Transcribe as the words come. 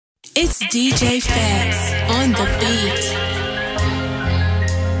It's DJ FATZ on the beat.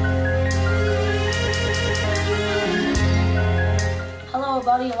 Hello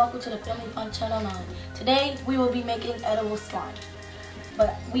everybody and welcome to the Family Fun Channel 9. Today we will be making edible slime.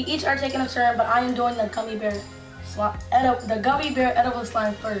 But we each are taking a turn, but I am doing the gummy bear edible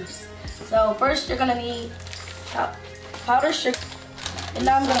slime first. So first you're gonna need powdered sugar. And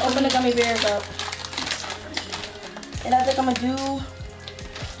now I'm gonna open the gummy bears up. And I think I'm gonna do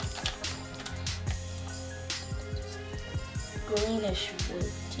greenish blue,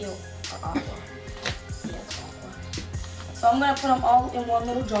 teal, or aqua. Yeah, it's aqua. So I'm gonna put them all in one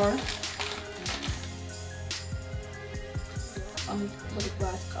little jar. With a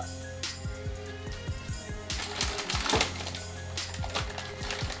glass cup.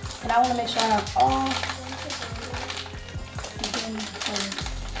 And I want to make sure I have all.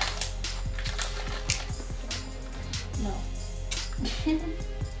 No.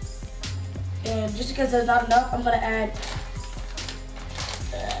 And just because there's not enough, I'm gonna add.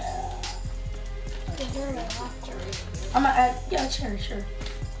 I'm gonna add, yeah, cherry, sure.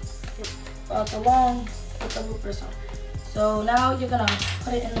 Along with the loopers on. So now you're gonna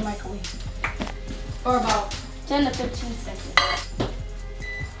put it in the microwave for about 10 to 15 seconds.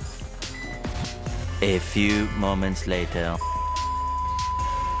 A few moments later.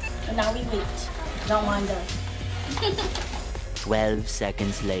 And now we wait. Don't mind us. 12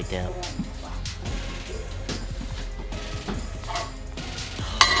 seconds later.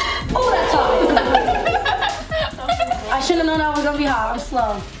 Oh, that's hot. I should have known that was gonna be hot. I'm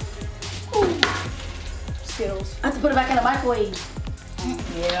slow. Ooh. Skittles. I have to put it back in the microwave.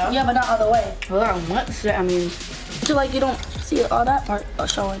 Yeah. Yeah, but not all the way. Well, what's that? I mean, so like you don't see all that part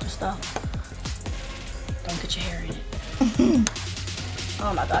showing the stuff. Don't get your hair in it.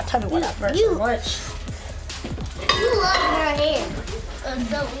 Oh my God! Tell me what that first. You love your hair.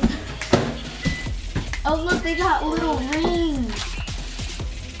 Oh look, they got little rings.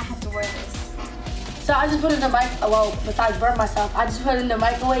 I have to wear this. So I just put it in the well, besides burn myself, I just put it in the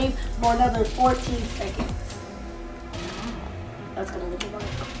microwave for another 14 seconds. That's gonna look like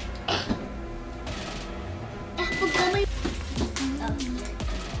apple gummy.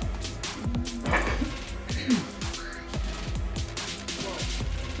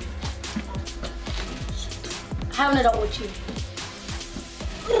 Having it up with you.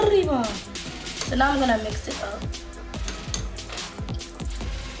 So now I'm gonna mix it up.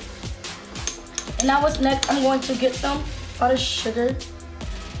 And now what's next? I'm going to get some powdered sugar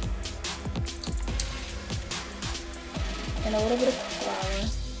and a little bit of flour.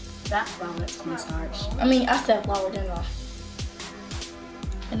 that flour is cornstarch. I mean, I said flour, didn't I?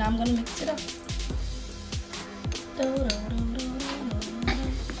 And now I'm gonna mix it up.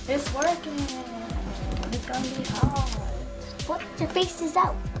 It's working. It's gonna be hot. What? Your face is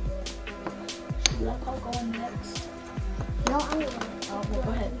out. Look, I'll go in next. No, I'm going. Oh, well,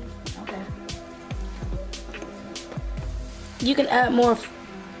 go ahead. Okay. You can add more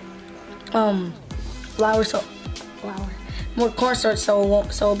more cornstarch so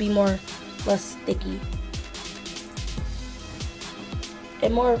it'll be less sticky.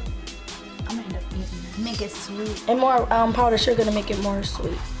 And more I'm gonna end up eating this. Make it sweet. and more powdered sugar to make it more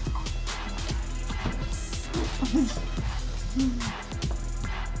sweet.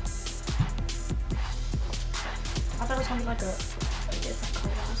 I thought it was gonna be like a different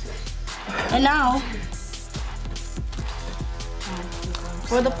color. And now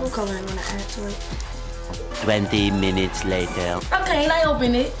for the food color, I'm gonna add to it. 20 minutes later. Okay, and I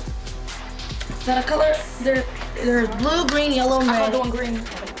open it. So the color, there's blue, green, yellow, and red. I'm doing green.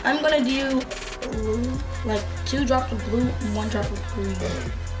 I'm gonna do blue, like 2 drops of blue and 1 drop of green.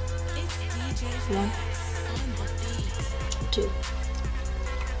 It's DJ One, FATZ 2,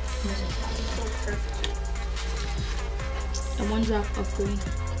 and 1 drop of green.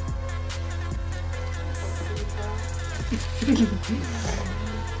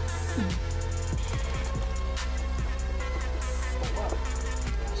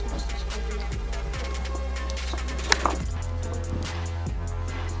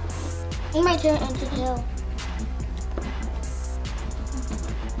 You might turn into tail.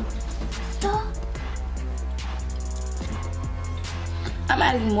 Stop. I'm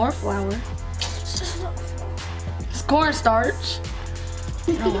adding more flour. It's cornstarch.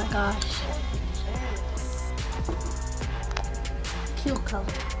 Oh my gosh. Cute color.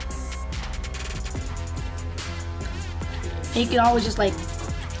 And you can always just like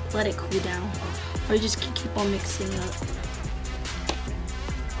let it cool down, or you just keep on mixing up.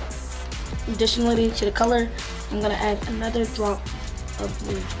 Additionally to the color, I'm gonna add another drop of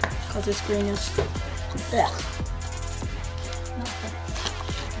blue because this green is. Ugh.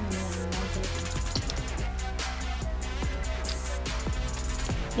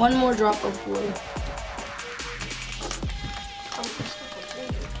 One more drop of blue.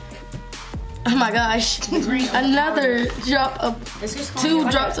 Oh my gosh. Another drop of, two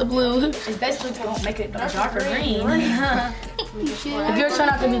drops of blue. It's basically going to make it darker green. If yours turn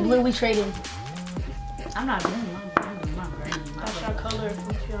out to be blue, we trade in. I'm not doing mine. I'm doing mine green.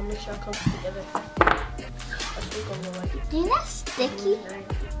 Mix your color together. Isn't that sticky?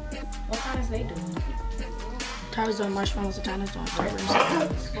 What kind is they doing? Tyler's doing marshmallows and Tyler's doing strawberries.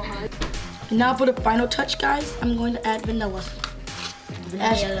 And now for the final touch, guys, I'm going to add vanilla.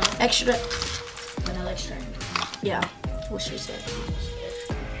 Add extra. Vanilla extract. Yeah, what she said.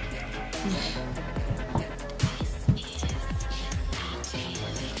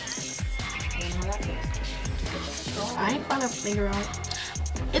 I ain't trying to figure out.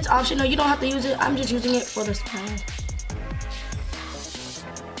 It's optional. You don't have to use it. I'm just using it for the smell.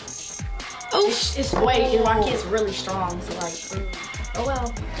 Oh, It's way, my kid's really strong, so like, oh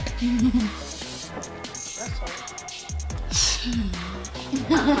well.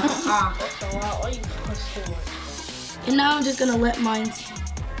 and now I'm just gonna let mine.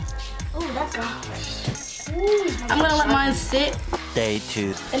 Oh, that's a. I'm gonna let mine sit. Day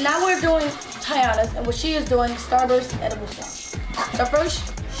 2. And now we're doing Tiana's, and what she is doing, Starburst edible slime. So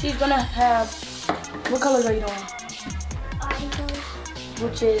first, she's gonna have. What colors are you doing?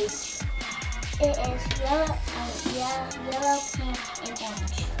 Which is. It is yellow, pink, and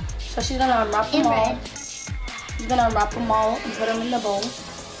orange. So she's gonna unwrap them And all. red. She's gonna unwrap them all and put them in the bowl.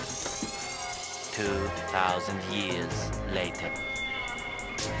 2,000 years later.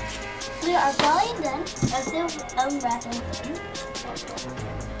 We are going done. I'm still unwrapping them.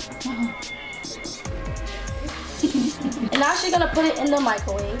 And now she's gonna put it in the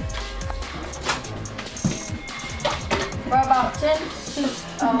microwave for about 10 to,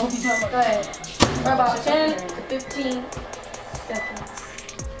 go ahead. For about 10 to 15 seconds.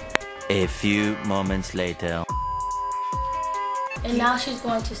 A few moments later. And now she's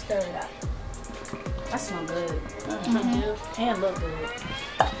going to stir it up. That smell good. Mm-hmm. And look good.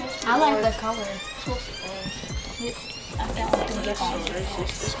 I like the color. I'm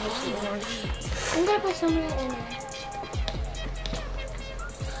gonna put some of it in there.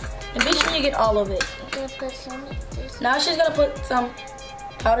 And be sure you get all of it. I'm gonna put some of this. Now she's gonna put some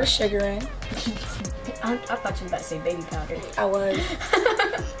powdered sugar in. I thought you were about to say baby powder. I was.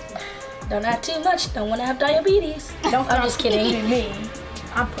 Don't add too much. Don't want to have diabetes. Don't I'm just kidding. Me.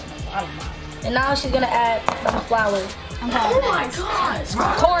 I'm putting a lot of mine. And now she's gonna add some flour. Oh my gosh.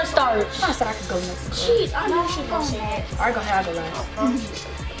 Cornstarch. I said I could go next. Jeez, I know she's gonna say that. Alright, go ahead, I'll go last.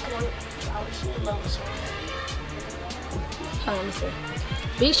 Hold on, let me see.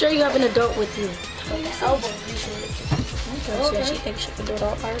 Be sure you have an adult with you. Elbow Okay. She thinks she can do it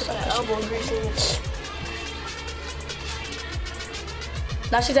all by herself. Elbow greasing.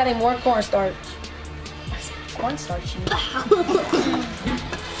 Now she's adding more cornstarch. Cornstarch.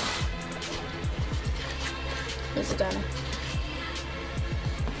 This is done.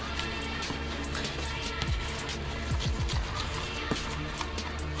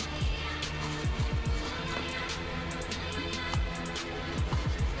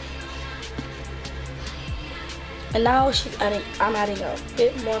 And now she's adding. I'm adding a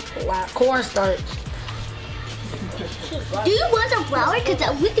bit more cornstarch. Do you want some flour?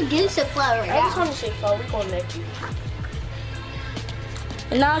 Because we can do some flour right now. to say flour. We're gonna make you.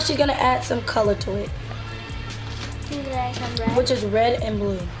 And now she's gonna add some color to it, which is red and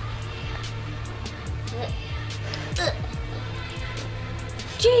blue.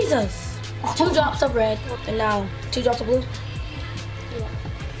 Jesus! 2 drops of red, and now 2 drops of blue.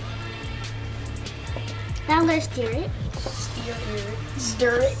 Now I'm gonna stir it.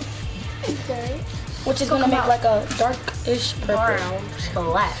 Stir it. Stir it. Which is gonna make like a darkish purple.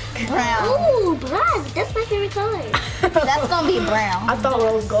 Black. Brown. Ooh, black. That's my favorite color. That's gonna be brown. I thought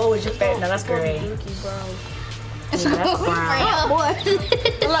rose gold was your favorite. No, that's gray. That's brown.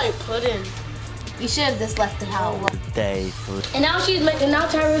 Like pudding. You should have just left it how it was. Day 3. And now she's making. Now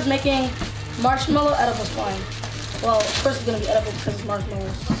Tyra's making marshmallow edible slime. Well, first it's gonna be edible because it's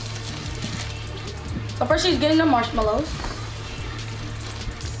marshmallows. So first she's getting the marshmallows.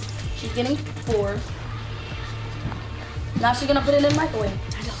 She's getting 4. Now she's gonna put it in the microwave.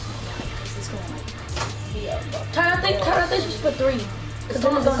 Tyra, I think she should put 3. Because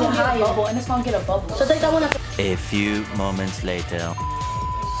then it's gonna get higher. Bubble, and it's gonna get a bubble. So take that one up. A few moments later.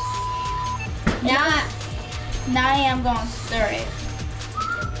 Now I am gonna stir it.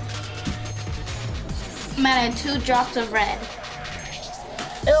 I'm adding 2 drops of red.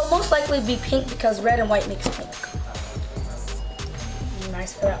 It'll most likely be pink because red and white makes pink.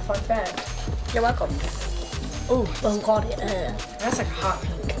 Nice for that fun fact. You're welcome. Ooh, but who called it? That's like a hot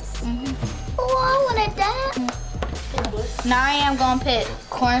pink. Oh, I wanted that. Now I am gonna put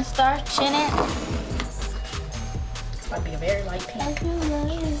cornstarch in it. This might be a very light pink.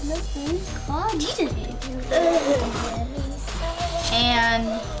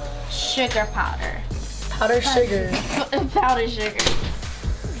 And sugar powder. Powder sugar. Powder sugar.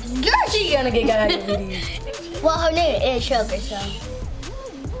 She gonna get diabetes. Well, her name is Sugar, so.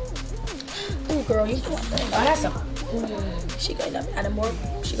 Ooh, girl, you got that. Oh, that's a. She gonna add more.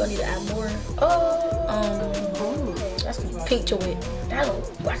 She gonna need to add more. That's gonna be Pink to it. That'll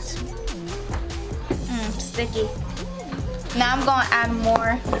what? Sticky. Now I'm gonna add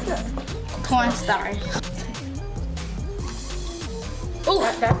more cornstarch. Ooh,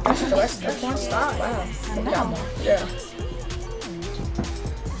 That's one stop. Wow. yeah.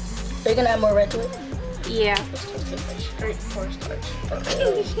 Are you gonna add more red to it? Yeah. Straight cornstarch.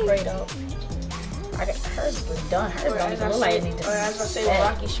 Straight up. I got hers was done. Hers don't even look like it needs to. I was gonna say set.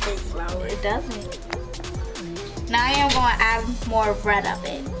 Rocky straight flour. It doesn't. Now I am gonna add more red of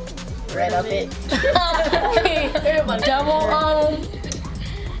it. Red up it. Double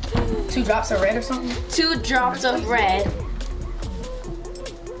 2 drops of red or something. 2 drops of red.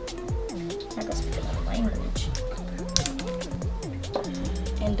 I gotta speak another language.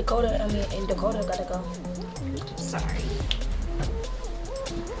 in Dakota gotta go. Sorry.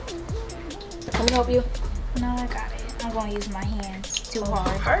 Can we help you? No, I got it. I'm gonna use my hands. Too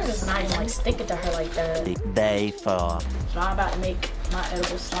hard. Hers is not even like sticking to her like that. Day 4. So I'm about to make my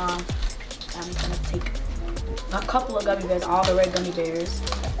edible slime. I'm gonna take a couple of gummy bears, all the red gummy bears.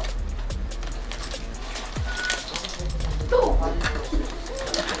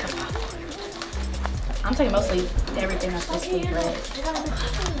 I'm taking mostly everything that's basically red.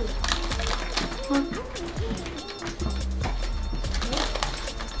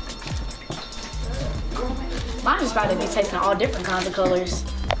 Mine is about to be tasting all different kinds of colors.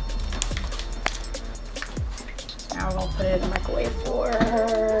 Now we're gonna put it in the microwave for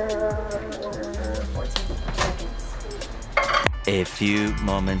 14 seconds. A few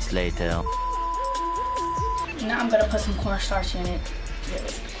moments later. Now I'm gonna put some cornstarch in it.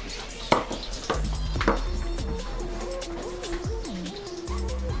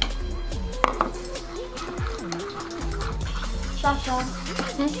 Sasha.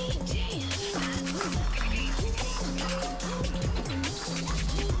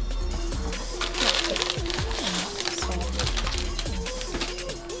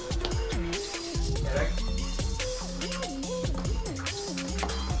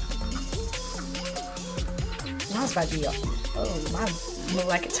 Mine's about to be, oh, mine looked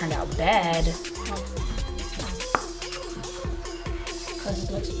like it turned out bad. Cause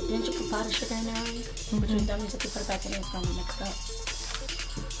it looks, didn't you put powdered sugar in there already? But you dummies, if you put it back in, it's gonna be mixed up.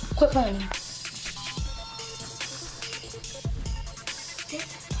 Quit playing.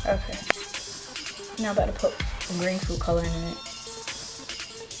 Okay. Now I'm about to put some green food coloring in it.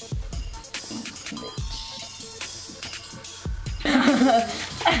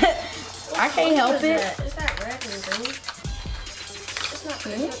 I can't help it. Is that red and green? It's not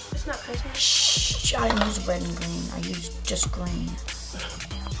green. It's not Christmas. Shh, I didn't use red and green. I used just green.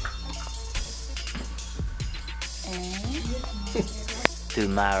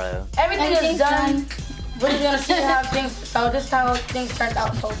 Tomorrow. Everything is done. We're just gonna see how things. So this is how things turned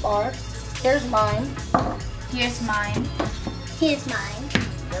out so far. Here's mine. Here's mine. Here's mine.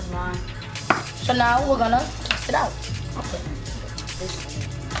 That's mine. So now we're gonna test it out. I'll put this.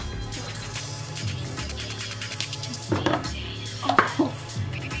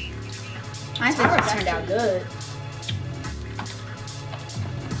 Mine's Ours turned out good.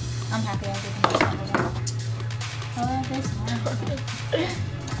 I'm happy I did this one. Oh, this one.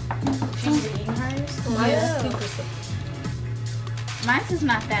 She's eating hers? Yeah. Mine's is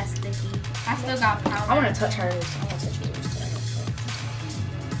not that sticky. I still got powder. I want to touch hers. I want to touch yours.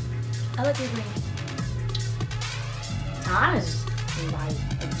 I like your green. Mine is like,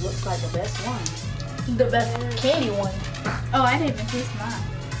 it looks like the best one. The best candy one. Oh, I didn't even taste mine.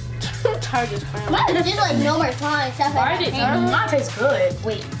 Target's brown. Mine is just like no more fun except for Mine tastes good.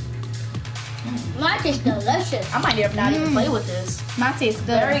 Wait. Mine tastes delicious. I might never not even play with this. Mine tastes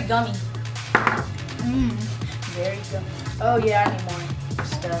good. Very gummy. Very gummy. Oh yeah, I need more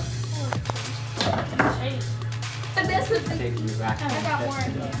stuff. I got more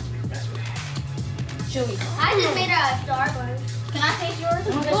in here. Chewy. I just made a Starburst. Can I taste yours?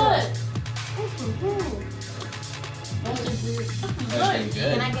 Good.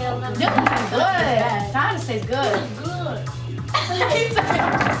 Can I get a little? Good. Mine tastes good.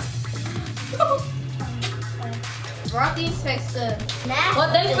 brought these picks to snack. Well,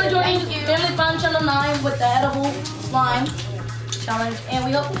 thanks for joining Family Fun Channel 9 with the edible slime challenge, and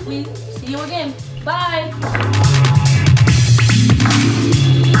we hope we see you again. Bye.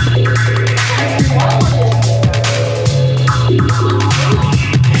 Wow.